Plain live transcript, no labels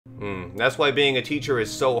That's why being a teacher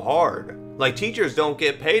is so hard. Like, teachers don't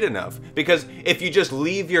get paid enough. Because if you just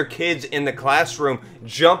leave your kids in the classroom,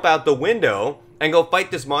 jump out the window, and go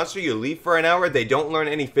fight this monster, you leave for an hour, they don't learn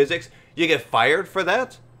any physics, you get fired for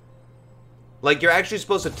that? Like, you're actually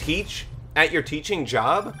supposed to teach at your teaching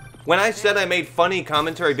job? When I said I made funny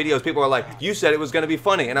commentary videos, people were like, you said it was going to be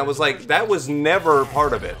funny. And I was like, that was never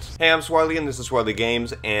part of it. Hey, I'm Swarley, and this is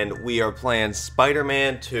SwarleyGames, and we are playing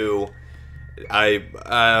Spider-Man 2.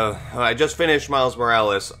 I just finished Miles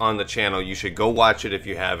Morales on the channel. You should go watch it if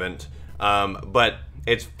you haven't. But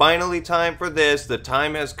it's finally time for this. The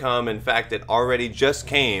time has come. In fact, it already just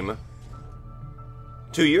came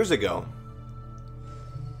 2 years ago.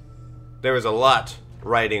 There was a lot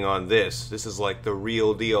writing on this. This is like the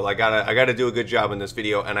real deal. I gotta do a good job in this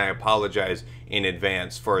video, and I apologize in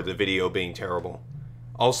advance for the video being terrible.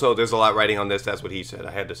 Also, there's a lot writing on this. That's what he said.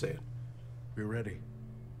 I had to say it. We're ready.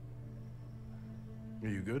 Are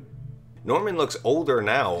you good? Norman looks older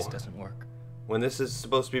now. This doesn't work. When this is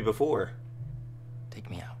supposed to be before. Take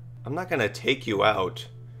me out. I'm not gonna take you out.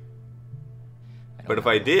 But if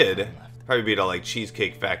I did, probably be to like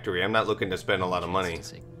Cheesecake Factory. I'm not looking to spend a lot of money.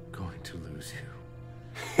 Going to lose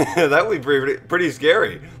you. That would be pretty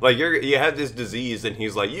scary. Like, you have this disease, and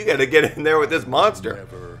he's like, you gotta get in there with this monster.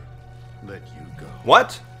 Never let you go.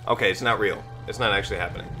 What? Okay, it's not real. It's not actually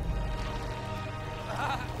happening.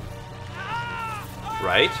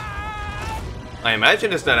 Right? I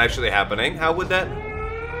imagine it's not actually happening. How would that?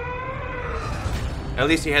 At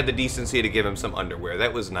least he had the decency to give him some underwear.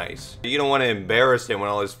 That was nice. You don't want to embarrass him when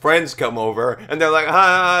all his friends come over, and they're like,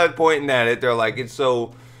 ha, pointing at it. They're like, it's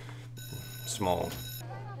so small.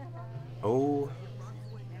 Oh.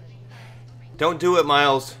 Don't do it,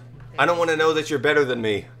 Miles. I don't want to know that you're better than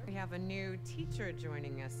me. We have a new teacher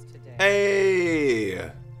joining us today.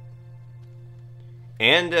 Hey!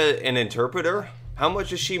 And an interpreter? How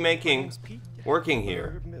much is she making working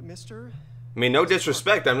here? Mister? I mean, no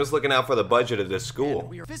disrespect, I'm just looking out for the budget of this school.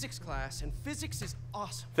 We are physics class, and physics is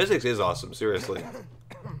awesome. Physics is awesome, seriously.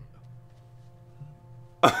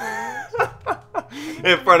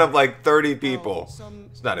 In front of like 30 people.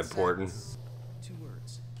 It's not important. 2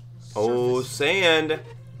 words. Oh, sand.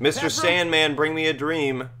 Mr. Sandman, bring me a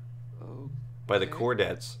dream. By the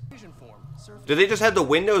Cordettes. Do they just have the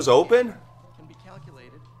windows open? Can be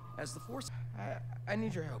calculated as the force. I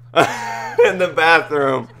need your help. In the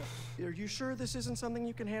bathroom. Are you sure this isn't something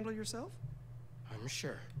you can handle yourself? I'm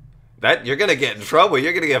sure. That you're gonna get in trouble.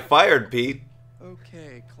 You're gonna get fired, Pete.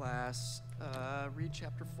 Okay, class. Read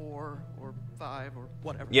chapter 4 or 5 or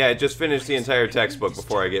whatever. Yeah, I just finished the entire textbook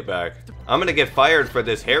before I get back. I'm gonna get fired for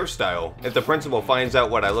this hairstyle if the principal finds out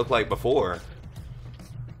what I looked like before.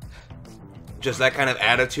 Just that kind of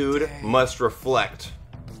attitude must reflect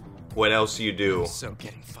what else you do. I'm so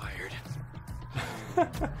getting fired.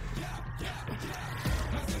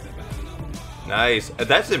 Nice.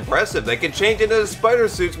 That's impressive. They can change into the spider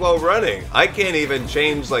suits while running. I can't even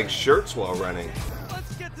change like shirts while running.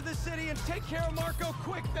 Let's get to the city and take care of Marco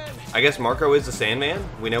quick then. I guess Marco is the Sandman.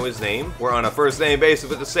 We know his name. We're on a first name basis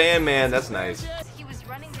with the Sandman. That's nice. He was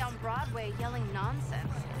running down Broadway yelling nonsense.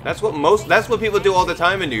 That's what people do all the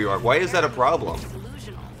time in New York. Why is that a problem?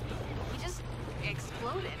 Delusional. He just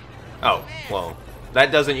exploded. Oh, well,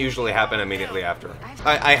 that doesn't usually happen immediately after.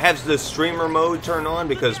 I have the streamer mode turned on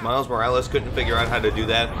because Miles Morales couldn't figure out how to do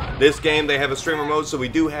that. This game, they have a streamer mode, so we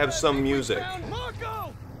do have some music.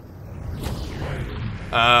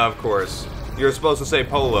 Of course. You're supposed to say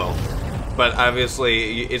Polo, but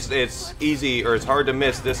obviously it's easy, or it's hard to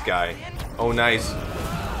miss this guy. Oh, nice.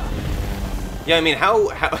 Yeah, I mean,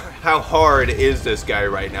 how hard is this guy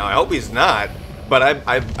right now? I hope he's not, but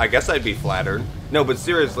I guess I'd be flattered. No, but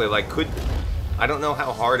seriously, like, I don't know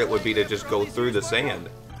how hard it would be to just go through the sand.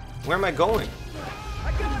 Where am I going?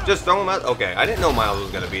 Just throw him out? Okay, I didn't know Miles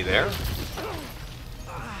was going to be there.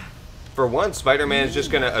 For once, Spider-Man is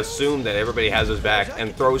just going to assume that everybody has his back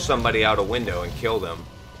and throw somebody out a window and kill them.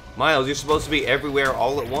 Miles, you're supposed to be everywhere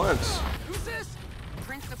all at once. Who's this?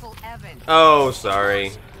 Principal Evans. Oh,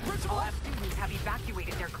 sorry. All students have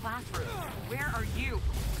evacuated their classrooms. Where are you?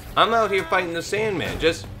 I'm out here fighting the Sandman.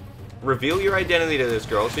 Just reveal your identity to this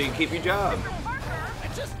girl so you can keep your job.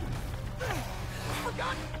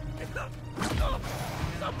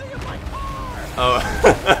 Oh.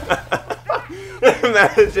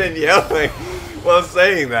 Imagine yelling while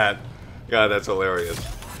saying that. God, that's hilarious.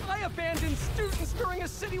 I abandoned students during a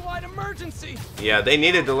citywide emergency. Yeah, they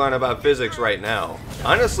needed to learn about physics right now.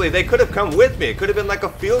 Honestly, they could have come with me. It could have been like a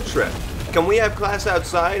field trip. Can we have class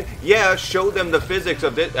outside? Yeah, show them the physics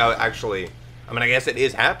of this. I mean, I guess it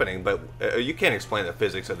is happening, but you can't explain the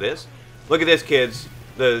physics of this. Look at this, kids.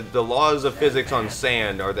 The laws of physics on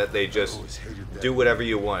sand are that they just do whatever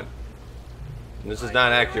you want. And this is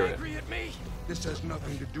not accurate. This has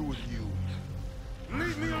nothing to do with you.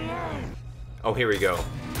 Leave me alone. Oh, here we go.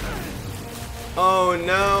 Oh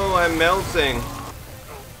no, I'm melting.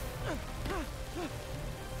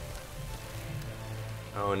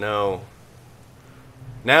 Oh no.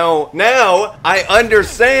 Now I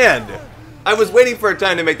understand. I was waiting for a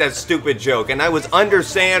time to make that stupid joke, and I was under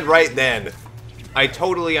sand right then. I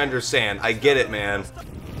totally understand. I get it, man.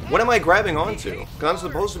 What am I grabbing onto? Because I'm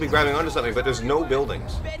supposed to be grabbing onto something, but there's no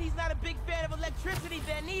buildings. Bet he's not a big fan of electricity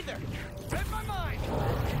then either. Read my mind.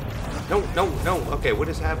 No. Okay, what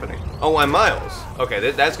is happening? Oh, I'm Miles.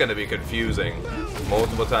 Okay, that's going to be confusing.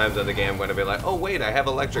 Multiple times in the game, I'm going to be like, oh, wait, I have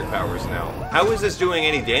electric powers now. How is this doing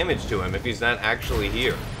any damage to him if he's not actually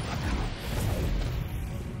here?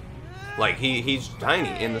 Like, he's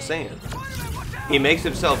tiny in the sand. He makes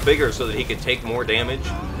himself bigger so that he can take more damage.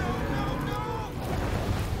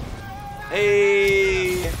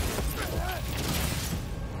 Hey!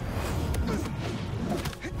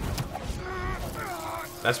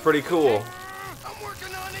 That's pretty cool. I'm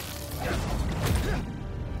working on it.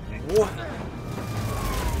 What?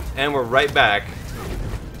 And we're right back.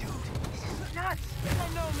 Nuts.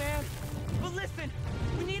 I know, man. But listen,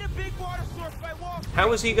 we need a big water source by Wall Street.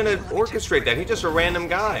 How is he gonna orchestrate that? He's just a random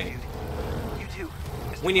guy.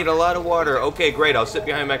 We need a lot of water. Okay, great. I'll sit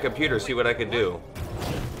behind my computer, see what I can do.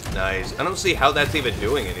 Nice. I don't see how that's even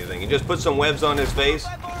doing anything. He just puts some webs on his face,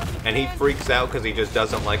 and he freaks out because he just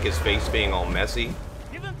doesn't like his face being all messy.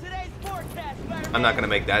 Give him today's forecast, Spider-Man. I'm not gonna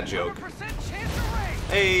make that joke.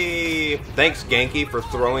 Hey! Thanks, Genki, for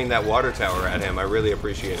throwing that water tower at him. I really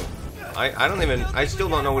appreciate it. I still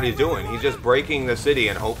don't know what he's doing. He's just breaking the city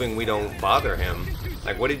and hoping we don't bother him.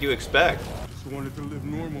 Like, what did you expect? Just wanted to live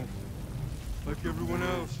normal, like everyone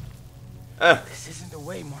else. This isn't the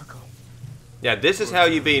way, Marco. Yeah, this is how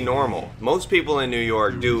you be normal. Most people in New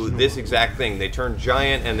York do this exact thing. They turn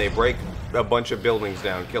giant and they break a bunch of buildings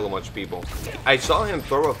down, kill a bunch of people. I saw him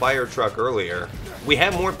throw a fire truck earlier. We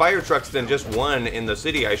have more fire trucks than just one in the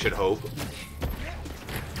city, I should hope.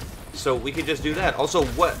 So we could just do that. Also,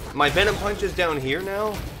 what? My Venom Punch is down here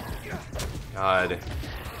now? God.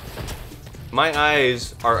 My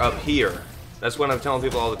eyes are up here. That's what I'm telling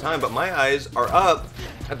people all the time, but my eyes are up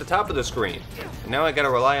at the top of the screen. Now I gotta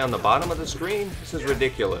rely on the bottom of the screen? This is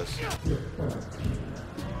ridiculous.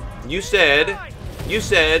 You said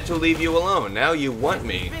to leave you alone. Now you want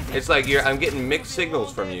me. It's like I'm getting mixed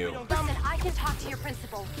signals from you. Bowman, I can talk to your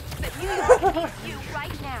principal, but New York needs you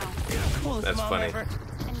right now. That's funny.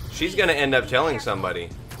 She's gonna end up telling somebody.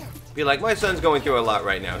 Be like, my son's going through a lot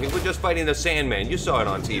right now. He was just fighting the Sandman. You saw it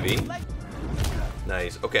on TV.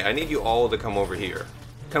 Nice. Okay, I need you all to come over here.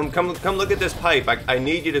 Come look at this pipe. I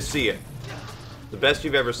need you to see it. The best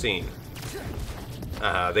you've ever seen.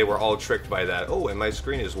 They were all tricked by that. Oh, and my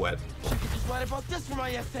screen is wet. Just write about this for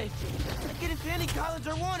my essay. I get into any college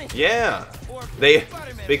I wanted. Yeah.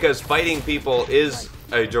 Because fighting people is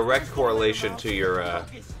a direct correlation to your,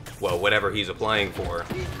 well, whatever he's applying for.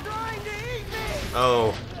 He's trying to eat me.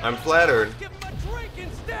 Oh, I'm flattered. Get my drink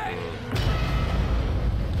instead.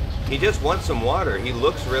 He just wants some water. He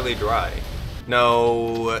looks really dry.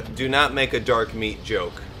 No, do not make a dark meat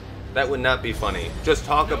joke. That would not be funny. Just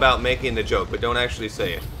talk about making the joke, but don't actually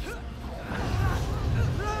say it.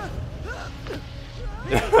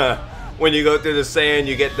 When you go through the sand,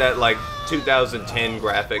 you get that, like, 2010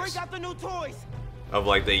 graphics of,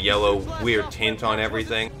 like, the yellow weird tint on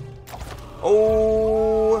everything.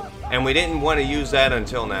 Oh, and we didn't want to use that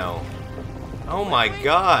until now. Oh my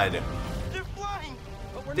god.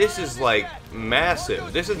 This is, like,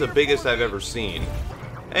 massive. This is the biggest I've ever seen.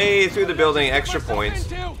 Hey, through the building, extra points.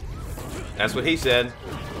 That's what he said.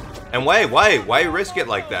 And why risk it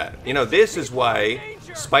like that? You know, this is why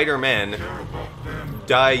Spider-Men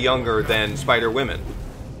die younger than Spider-Women.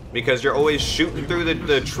 Because you're always shooting through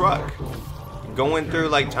the truck. Going through,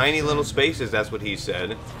 like, tiny little spaces, that's what he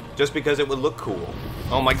said. Just because it would look cool.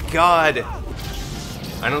 Oh my god!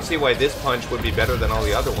 I don't see why this punch would be better than all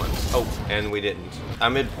the other ones. Oh, and we didn't.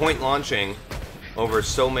 I'm in point launching over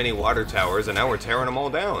so many water towers, and now we're tearing them all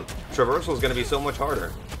down. Traversal is going to be so much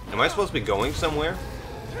harder. Am I supposed to be going somewhere?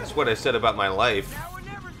 That's what I said about my life.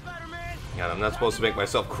 God, I'm not supposed to make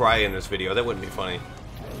myself cry in this video. That wouldn't be funny.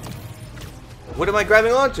 What am I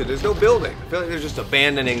grabbing onto? There's no building. I feel like they're just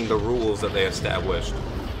abandoning the rules that they established.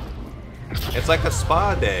 It's like a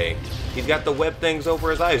spa day. He's got the web things over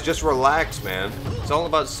his eyes. Just relax, man. It's all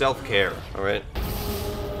about self-care, alright?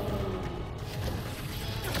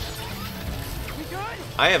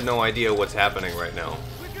 I have no idea what's happening right now.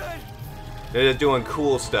 They're just doing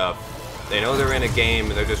cool stuff. They know they're in a game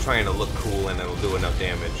and they're just trying to look cool and it'll do enough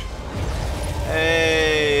damage.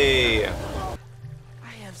 Hey!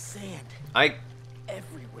 I have sand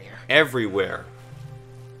everywhere. Everywhere.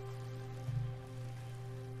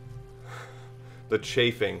 The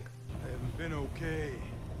chafing. I haven't been okay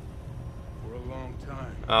for a long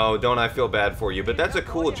time. Oh, don't I feel bad for you. But that's a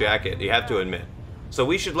cool jacket, you have to admit. So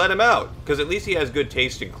we should let him out, because at least he has good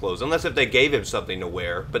taste in clothes. Unless if they gave him something to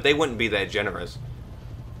wear, but they wouldn't be that generous.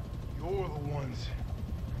 You're the ones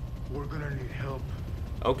who are gonna need help.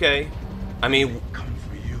 Okay. I mean, Come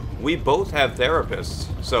for you. we both have therapists,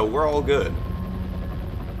 so we're all good.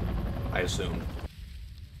 I assume.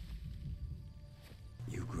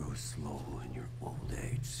 You grow slow in your old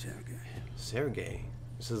age, Sergei. Sergei?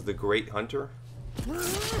 This is the Great Hunter?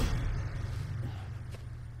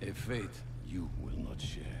 A fate you will not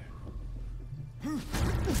share.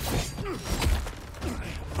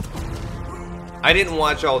 I didn't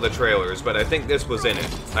watch all the trailers, but I think this was in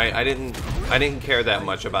it. I didn't care that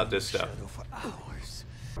much about this stuff. For hours.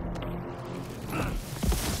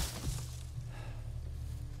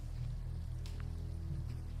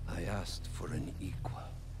 I asked for an equal.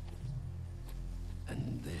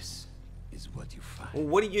 And this is what you find. Well,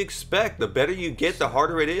 what do you expect? The better you get, the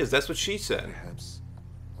harder it is. That's what she said. Perhaps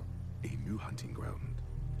a new hunting ground.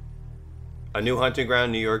 A new hunting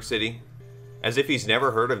ground, New York City? As if he's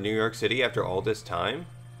never heard of New York City after all this time?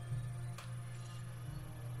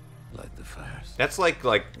 Light the fires. That's like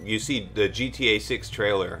you see the GTA 6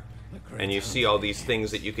 trailer and you see all these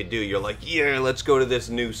things that you could do. You're like, yeah, let's go to this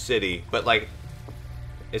new city. But like,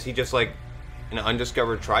 is he just like an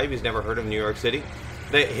undiscovered tribe? He's never heard of New York City?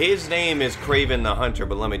 His name is Kraven the Hunter,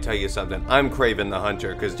 but let me tell you something. I'm Kraven the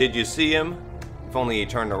Hunter, because did you see him? If only he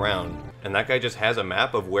turned around. And that guy just has a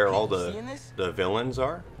map of where all the villains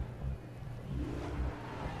are?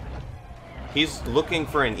 He's looking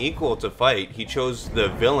for an equal to fight. He chose the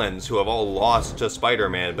villains who have all lost to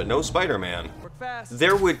Spider-Man, but no Spider-Man.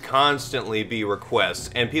 There would constantly be requests,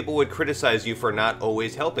 and people would criticize you for not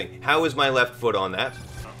always helping. How is my left foot on that?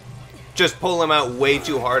 Just pull him out way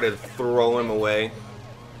too hard and throw him away.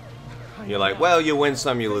 You're like, well, you win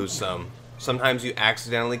some, you lose some. Sometimes you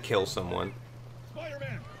accidentally kill someone.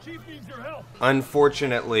 Spider-Man, Chief needs your help.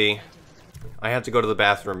 Unfortunately, I have to go to the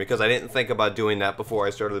bathroom because I didn't think about doing that before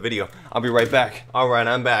I started the video. I'll be right back. Alright,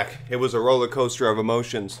 I'm back. It was a roller coaster of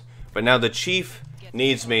emotions. But now the Chief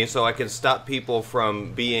needs me so I can stop people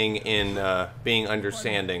from being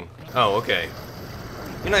understanding. Oh, okay.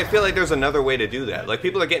 You know, I feel like there's another way to do that. Like,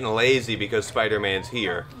 people are getting lazy because Spider-Man's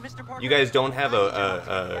here. You guys don't have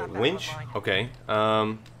a winch? Okay.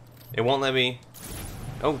 It won't let me...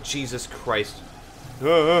 Oh, Jesus Christ.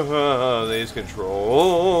 These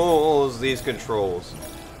controls. These controls.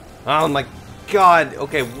 Oh my God.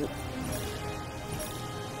 Okay.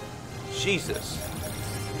 Jesus.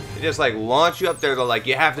 They just like launch you up there. They're like,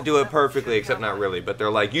 you have to do it perfectly, except not really. But they're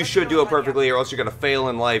like, you should do it perfectly or else you're going to fail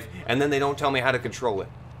in life. And then they don't tell me how to control it.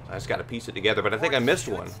 I just got to piece it together, but I think I missed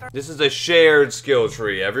one. This is a shared skill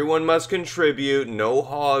tree. Everyone must contribute. No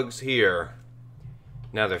hogs here.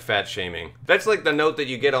 Now they're fat shaming. That's like the note that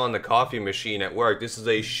you get on the coffee machine at work. This is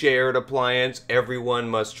a shared appliance. Everyone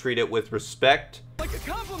must treat it with respect. Like a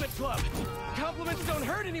compliment club. Compliments don't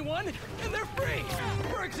hurt anyone, and they're free.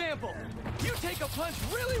 For example, you take a punch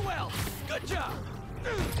really well. Good job.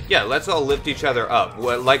 Yeah, let's all lift each other up.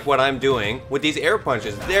 Like what I'm doing with these air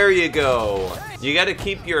punches. There you go. You gotta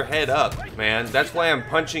keep your head up, man. That's why I'm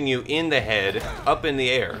punching you in the head, up in the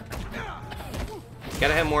air.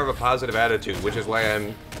 Gotta have more of a positive attitude, which is why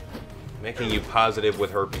I'm making you positive with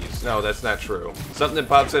herpes. No, that's not true. Something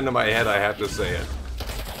pops into my head, I have to say it.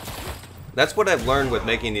 That's what I've learned with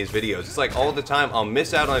making these videos. It's like all the time I'll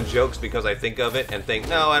miss out on jokes because I think of it and think,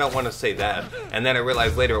 no, I don't want to say that. And then I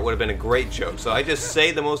realize later it would have been a great joke. So I just say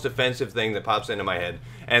the most offensive thing that pops into my head.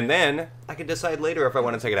 And then I can decide later if I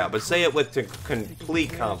want to take it out. But say it with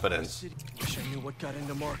complete confidence. Wish I knew what got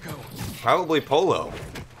into Marco. Probably Polo.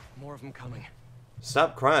 More of them coming.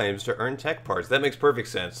 Stop crimes to earn tech parts. That makes perfect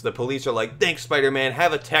sense. The police are like, thanks, Spider-Man,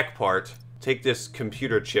 have a tech part. Take this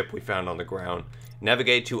computer chip we found on the ground.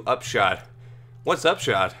 Navigate to Upshot. What's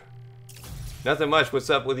Upshot? Nothing much.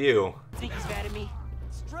 What's up with you? Think he's mad at me?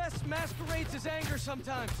 Stress masquerades as anger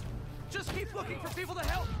sometimes. Just keep looking for people to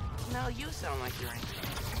help. No, you sound like you're angry.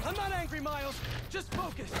 I'm not angry, Miles. Just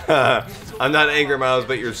focus. I'm not angry, Miles,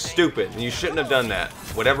 but you're stupid, and you shouldn't have done that.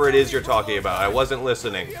 Whatever it is you're talking about, I wasn't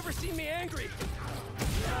listening. Have you ever seen me angry?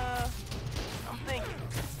 I'm thinking.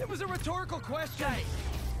 It was a rhetorical question. Guys,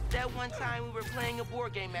 that one time we were playing a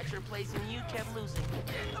board game at your place and you kept losing.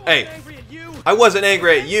 Hey, Angry at you. I wasn't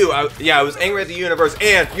angry at you. I was angry at the universe,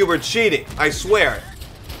 and you were cheating. I swear.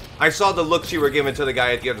 I saw the looks you were giving to the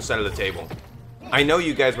guy at the other side of the table. I know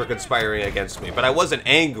you guys were conspiring against me, but I wasn't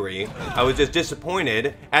angry. I was just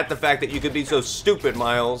disappointed at the fact that you could be so stupid,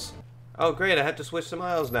 Miles. Oh, great, I have to switch to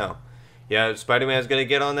Miles now. Yeah, Spider-Man's gonna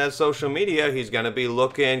get on that social media. He's gonna be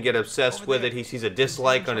looking, get obsessed with it. He sees a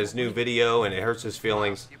dislike on his new video, and it hurts his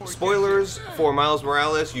feelings. Spoilers for Miles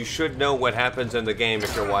Morales, you should know what happens in the game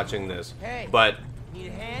if you're watching this. But Need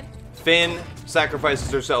a hand? Finn sacrifices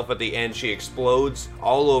herself at the end. She explodes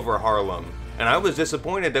all over Harlem. And I was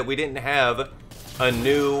disappointed that we didn't have a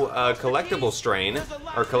new collectible strain,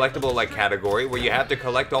 or collectible like category, where you have to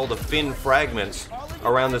collect all the Finn fragments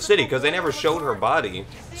around the city, because they never showed her body,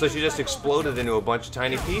 so she just exploded into a bunch of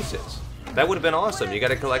tiny pieces. That would have been awesome. You got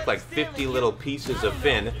to collect like 50 little pieces of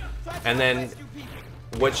Finn, and then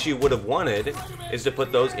what she would have wanted is to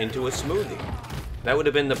put those into a smoothie. That would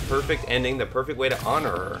have been the perfect ending, the perfect way to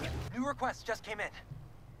honor her. New request just came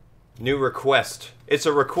in. New request. It's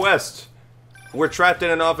a request. We're trapped in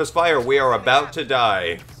an office fire. We are about to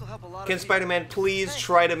die. Can Spider-Man please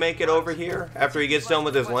try to make it over here after he gets done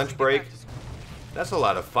with his lunch break? That's a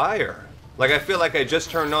lot of fire. Like, I feel like I just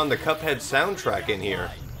turned on the Cuphead soundtrack in here.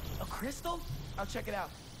 A crystal? I'll check it out.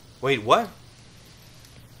 Wait, what?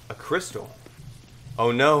 A crystal?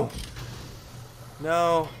 Oh no.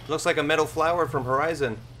 No. Looks like a metal flower from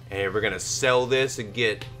Horizon. Hey, we're gonna sell this and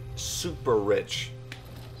get super rich.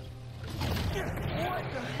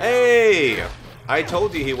 Hey! I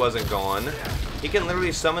told you he wasn't gone. He can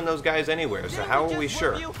literally summon those guys anywhere, so how are we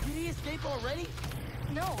sure? Did he escape already?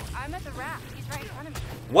 No, I'm at the raft. He's right in front of me.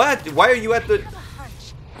 What? Why are you at the... I have a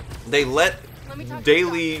hunch. They let Let me talk to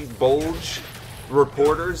Daily Bulge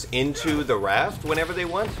reporters into the raft whenever they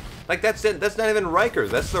want? Like, that's it. That's not even Rikers.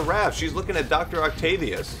 That's the raft. She's looking at Dr.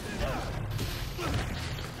 Octavius.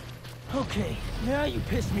 Okay, now you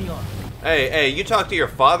pissed me off. Hey, you talk to your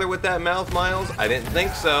father with that mouth, Miles? I didn't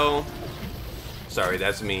think so. Sorry,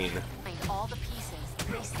 that's mean. Find all the pieces.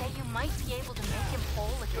 They say you might be able to make him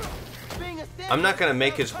whole again. I'm not gonna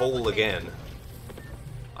make his hole again.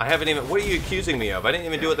 I haven't even... What are you accusing me of? I didn't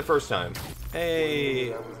even do it the first time.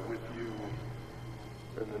 Hey... I was with you,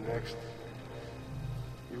 and the next,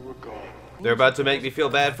 you were gone. They're about to make me feel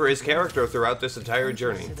bad for his character throughout this entire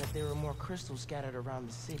journey. Said that there were more crystals scattered around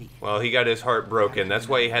the city. Well, he got his heart broken. That's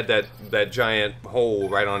why he had that giant hole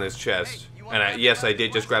right on his chest. And yes, I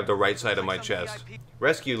did just grab the right side of my chest.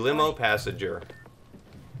 Rescue limo passenger.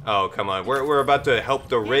 Oh, come on. We're about to help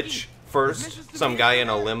the rich first. Some guy in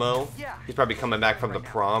a limo. He's probably coming back from the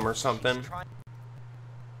prom or something.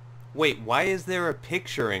 Wait, why is there a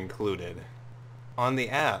picture included on the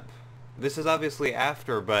app? This is obviously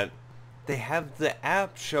after, but they have the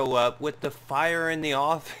app show up with the fire in the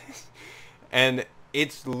office. And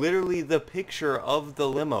it's literally the picture of the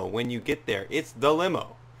limo when you get there. It's the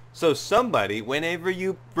limo. So somebody, whenever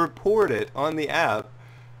you report it on the app,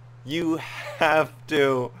 you have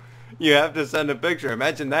to send a picture.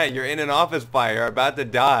 Imagine that. You're in an office fire, about to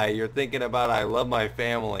die. You're thinking about, I love my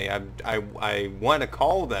family. I want to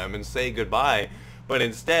call them and say goodbye. But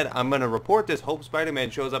instead, I'm going to report this. Hope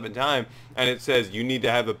Spider-Man shows up in time. And it says, you need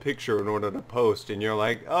to have a picture in order to post. And you're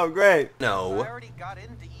like, oh, great. No. I already got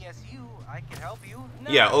into ESU. I can help you.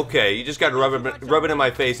 Yeah, okay. You just got to rub it in my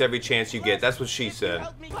face every chance you get. That's what she said.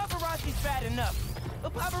 Paparazzi's bad enough.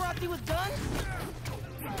 But paparazzi was done?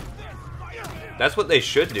 That's what they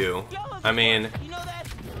should do. I mean, You know that?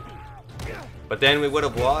 but then we would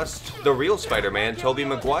have lost the real Spider-Man, Tobey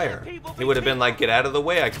Maguire. He would have been like, get out of the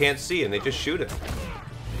way, I can't see, and they just shoot him.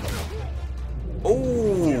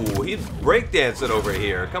 Oh, he's breakdancing over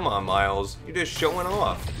here. Come on, Miles. You're just showing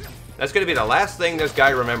off. That's going to be the last thing this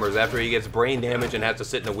guy remembers after he gets brain damage and has to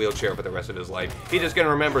sit in a wheelchair for the rest of his life. He's just going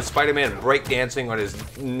to remember Spider-Man breakdancing on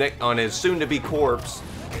his neck, on his soon-to-be corpse,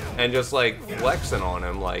 and just like flexing on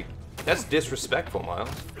him. Like, that's disrespectful, Miles.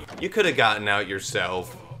 You could have gotten out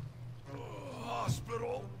yourself.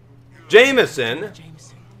 Jameson?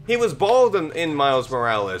 He was bald in Miles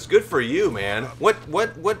Morales. Good for you, man. What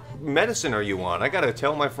medicine are you on? I gotta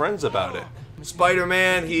tell my friends about it.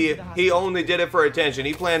 Spider-Man, he only did it for attention.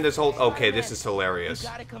 He planned this whole... Okay, this is hilarious.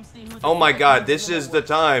 Oh my god, this is the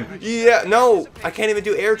time. Yeah, no! I can't even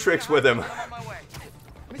do air tricks with him.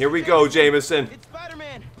 Here we go, Jameson.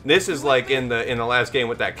 This is like in the last game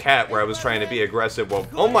with that cat where I was trying to be aggressive. Well,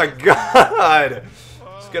 oh my god!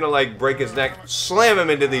 It's gonna like break his neck. Slam him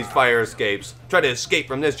into these fire escapes. Try to escape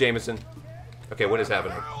from this, Jameson. Okay, what is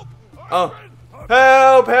happening? Oh.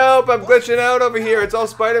 Help! Help! I'm glitching out over here. It's all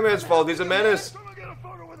Spider-Man's fault. He's a menace.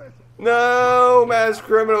 No! Masked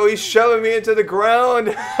criminal. He's shoving me into the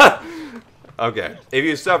ground. Okay. If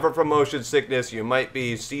you suffer from motion sickness, you might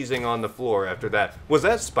be seizing on the floor after that. Was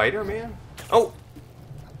that Spider-Man? Oh!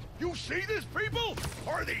 You see this, people?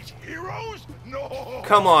 Are these heroes? No.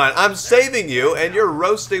 Come on, I'm saving you, and you're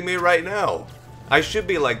roasting me right now. I should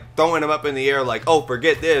be like throwing him up in the air like, oh,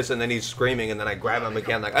 forget this, and then he's screaming, and then I grab him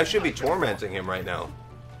again. Like, I should be tormenting him right now.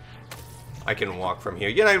 I can walk from here.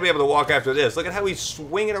 You're not gonna be able to walk after this. Look at how he's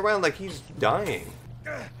swinging around like he's dying.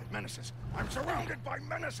 Menaces. I'm surrounded by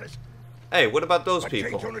menaces. Hey, what about those But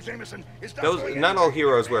people? J. Jonah Jameson is not Those, going not all anywhere.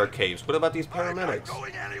 heroes wear capes. What about these I'm not paramedics?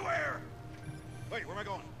 going anywhere. Wait, where am I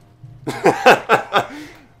going?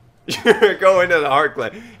 You're going to the heart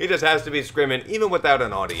clip. He just has to be screaming, even without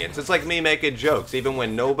an audience. It's like me making jokes, even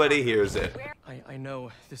when nobody hears it. I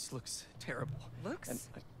know this looks terrible. Looks? And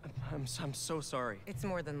I'm so sorry. It's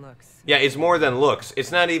more than looks. Yeah, it's more than looks.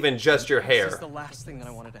 It's not even just your This hair. is the last thing that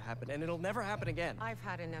I wanted to happen, and it'll never happen again. I've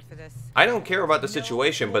had enough of this. I don't care about the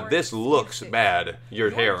situation, but this looks bad. Your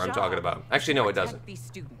hair, I'm talking about. Actually, no, it doesn't. These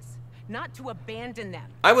students, not to abandon them.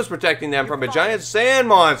 I was protecting them from a giant sand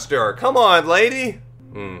monster. Come on, lady.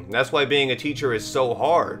 That's why being a teacher is so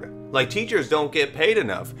hard. Like, teachers don't get paid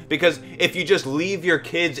enough. Because if you just leave your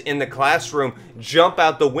kids in the classroom, jump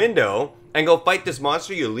out the window, and go fight this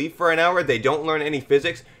monster, you leave for an hour, they don't learn any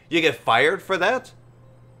physics, you get fired for that?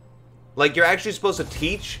 Like, you're actually supposed to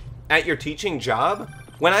teach at your teaching job?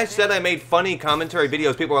 When I said I made funny commentary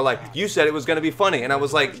videos, people were like, you said it was going to be funny. And I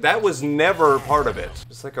was like, that was never part of it.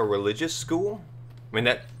 It's like a religious school? I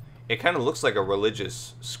mean, it kind of looks like a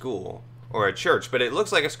religious school. Or a church, but it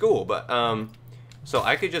looks like a school. But, so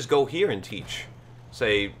I could just go here and teach.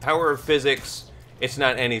 Say, power of physics, it's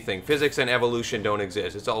not anything. Physics and evolution don't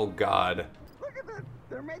exist. It's all God. Look at that.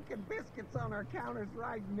 They're making biscuits on our counters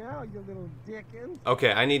right now, you little dickens.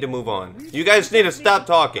 Okay, I need to move on. You guys need to stop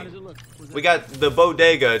talking. We got the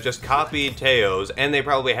bodega just copied Teo's, and they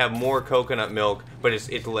probably have more coconut milk, but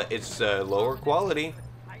it's lower quality.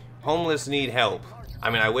 Homeless need help. I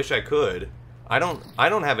mean, I wish I could. I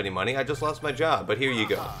don't have any money. I just lost my job. But here you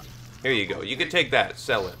go. Here you go. You can take that.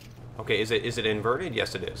 Sell it. Okay, is it inverted?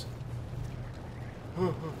 Yes, it is.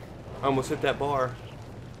 I almost hit that bar.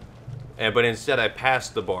 But instead, I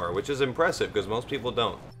passed the bar, which is impressive because most people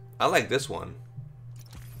don't. I like this one.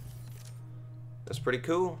 That's pretty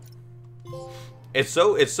cool. It's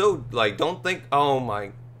so like, don't think. Oh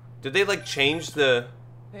my, did they like change the?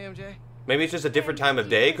 Hey, MJ. Maybe it's just a different time of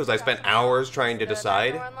day because I spent hours trying to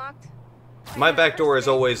decide. My back door is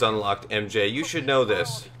always unlocked, MJ. You should know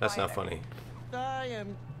this. That's not funny. I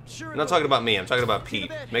am sure. I'm not talking about me. I'm talking about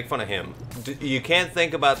Pete. Make fun of him. You can't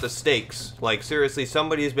think about the stakes. Like, seriously,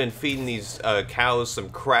 somebody's been feeding these cows some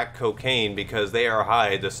crack cocaine because they are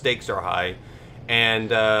high. The stakes are high.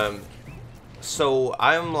 And so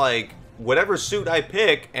I'm like, whatever suit I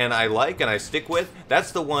pick and I like and I stick with,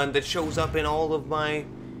 that's the one that shows up in all of my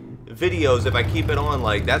videos. If I keep it on,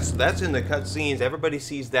 like, that's in the cutscenes. Everybody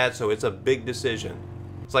sees that, so it's a big decision.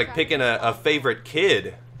 It's like picking a favorite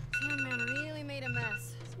kid. Man really made a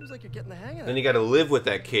mess. Seems like you're getting the hang of it. Then you gotta live with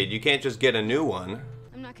that kid. You can't just get a new one.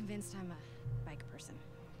 I'm not convinced I'm a bike person.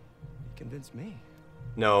 You convinced me.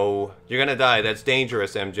 No, you're gonna die. That's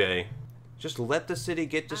dangerous, MJ. Just let the city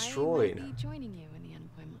get I destroyed. might be joining you in the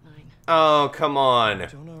unemployment line. Oh, come on.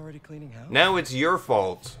 Jonah already cleaning house? Now it's your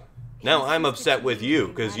fault. Now I'm upset with you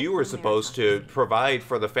because you were supposed to provide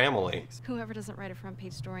for the family. Whoever doesn't write a front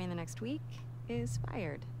page story in the next week is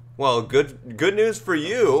fired. Well, good news for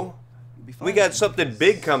you. We got something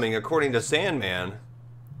big coming according to Sandman.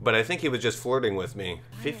 But I think he was just flirting with me.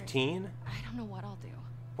 15? I don't know what I'll do.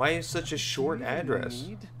 Why is such a short address? Do you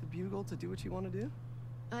need the Bugle to do what you want to do?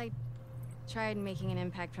 I tried making an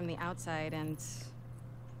impact from the outside and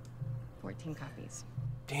 14 copies.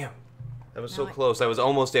 Damn. That was so close. I was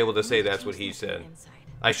almost able to say that's what he said.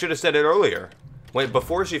 I should have said it earlier.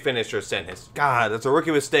 Before she finished her sentence. God, that's a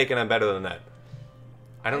rookie mistake and I'm better than that.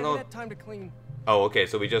 I don't know. Time to clean. Oh, okay,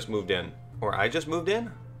 so we just moved in. Or I just moved in?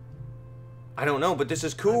 I don't know, but this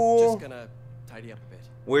is cool. I'm just gonna tidy up a bit.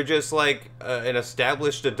 We're just like an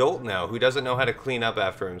established adult now who doesn't know how to clean up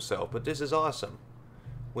after himself. But this is awesome.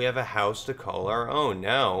 We have a house to call our own.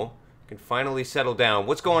 Now, we can finally settle down.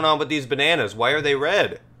 What's going on with these bananas? Why are they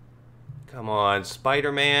red? Come on,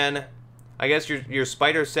 Spider-Man. I guess your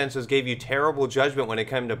spider senses gave you terrible judgment when it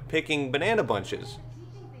came to picking banana bunches.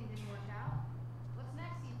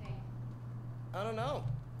 I don't know.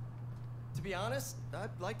 To be honest, I'd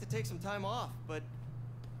like to take some time off, but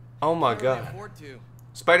Oh my I can't really god. afford to.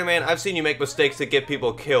 Spider-Man, I've seen you make mistakes that get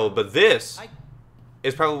people killed, but this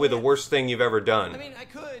is probably the worst thing you've ever done. I mean, I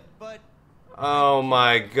could, but Oh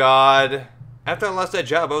my god. After I lost that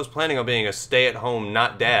job, I was planning on being a stay-at-home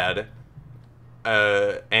not dad.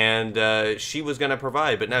 And she was gonna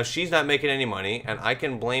provide, but now she's not making any money, and I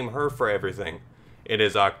can blame her for everything. It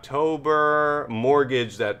is October,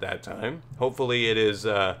 mortgaged at that time. Hopefully it is,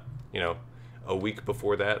 you know, a week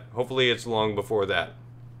before that. Hopefully it's long before that.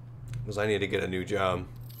 Because I need to get a new job.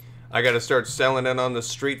 I gotta start selling it on the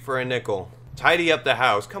street for a nickel. Tidy up the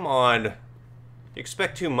house. Come on. You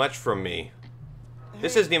expect too much from me.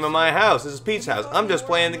 This isn't even my house. This is Pete's house. I'm just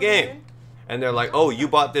playing the game. And they're like, oh, you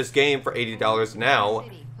bought this game for $80 now.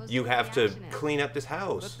 You have to clean up this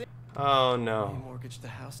house. Oh, no. You mortgaged the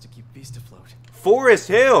house to keep Beast afloat. Forest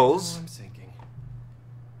Hills? I'm sinking.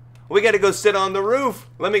 We gotta go sit on the roof.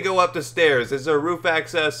 Let me go up the stairs. Is there roof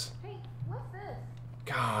access? Hey, what's this?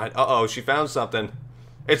 God, uh-oh, she found something.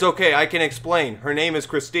 It's okay, I can explain. Her name is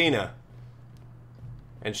Christina.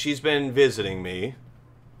 And she's been visiting me.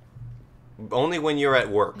 Only when you're at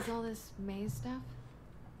work. Is all this maze stuff?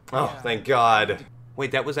 Oh, thank God.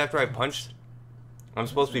 Wait, that was after I punched? I'm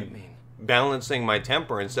supposed to be balancing my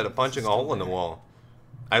temper instead of punching a hole in the wall.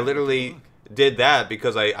 I literally did that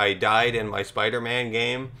because I died in my Spider-Man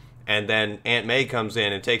game, and then Aunt May comes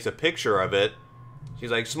in and takes a picture of it.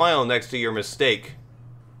 She's like, smile next to your mistake.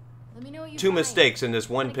 Let me know what you 2 find. mistakes in this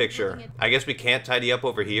one picture. I guess we can't tidy up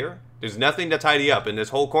over here? There's nothing to tidy up in this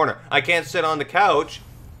whole corner. I can't sit on the couch.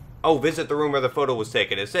 Oh, visit the room where the photo was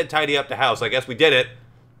taken. It said tidy up the house. I guess we did it.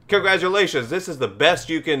 Congratulations, this is the best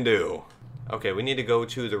you can do. Okay, we need to go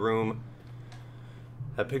to the room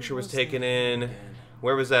that picture was taken in.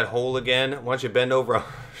 Where was that hole again? Why don't you bend over? I'll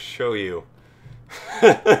show you.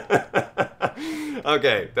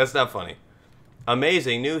 Okay, that's not funny.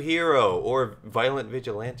 Amazing new hero or violent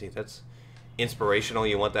vigilante. That's inspirational.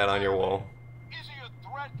 You want that on your wall. Is he a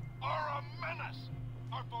threat or a menace?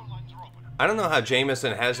 Our phone lines are open. I don't know how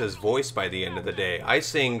Jameson has his voice by the end of the day. I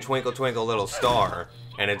sing Twinkle Twinkle Little Star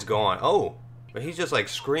and it's gone. Oh, but he's just like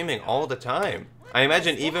screaming all the time. I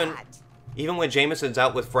imagine even when Jameson's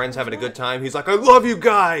out with friends having a good time, he's like, I love you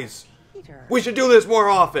guys! We should do this more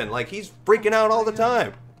often! Like, he's freaking out all the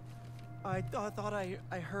time. I thought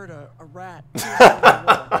I heard a rat.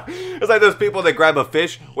 It's like those people that grab a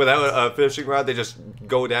fish without a fishing rod, they just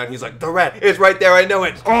go down. He's like, the rat is right there, I know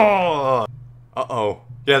it! Oh! Uh-oh.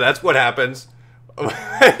 Yeah, that's what happens.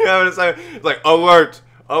 It's like, alert!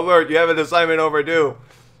 Alert, you have an assignment overdue.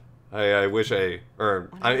 I wish it's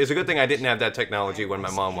a good thing I didn't have that technology when my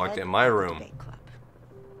mom walked in my room.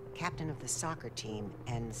 Captain of the soccer team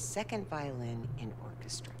and second violin in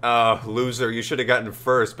orchestra. Loser, you should have gotten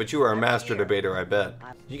first, but you are a master debater, I bet.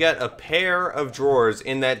 You got a pair of drawers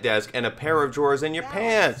in that desk and a pair of drawers in your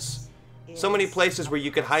pants. So many places where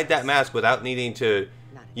you could hide that mask without needing to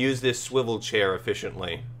use this swivel chair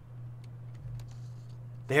efficiently.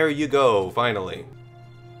 There you go, finally.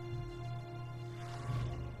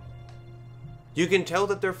 You can tell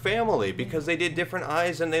that they're family because they did different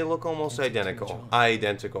eyes and they look almost identical.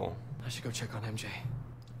 Identical. I should go check on MJ.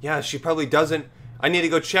 Yeah, she probably doesn't. I need to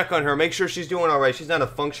go check on her, make sure she's doing alright. She's not a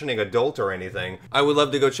functioning adult or anything. I would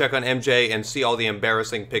love to go check on MJ and see all the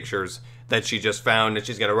embarrassing pictures that she just found, and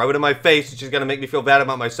she's gonna rub it in my face, and she's gonna make me feel bad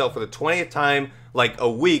about myself for the 20th time, like a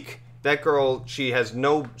week. That girl, she has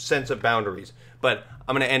no sense of boundaries. But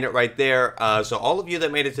I'm gonna end it right there. So all of you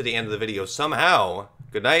that made it to the end of the video somehow,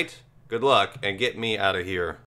 good night, good luck, and get me out of here.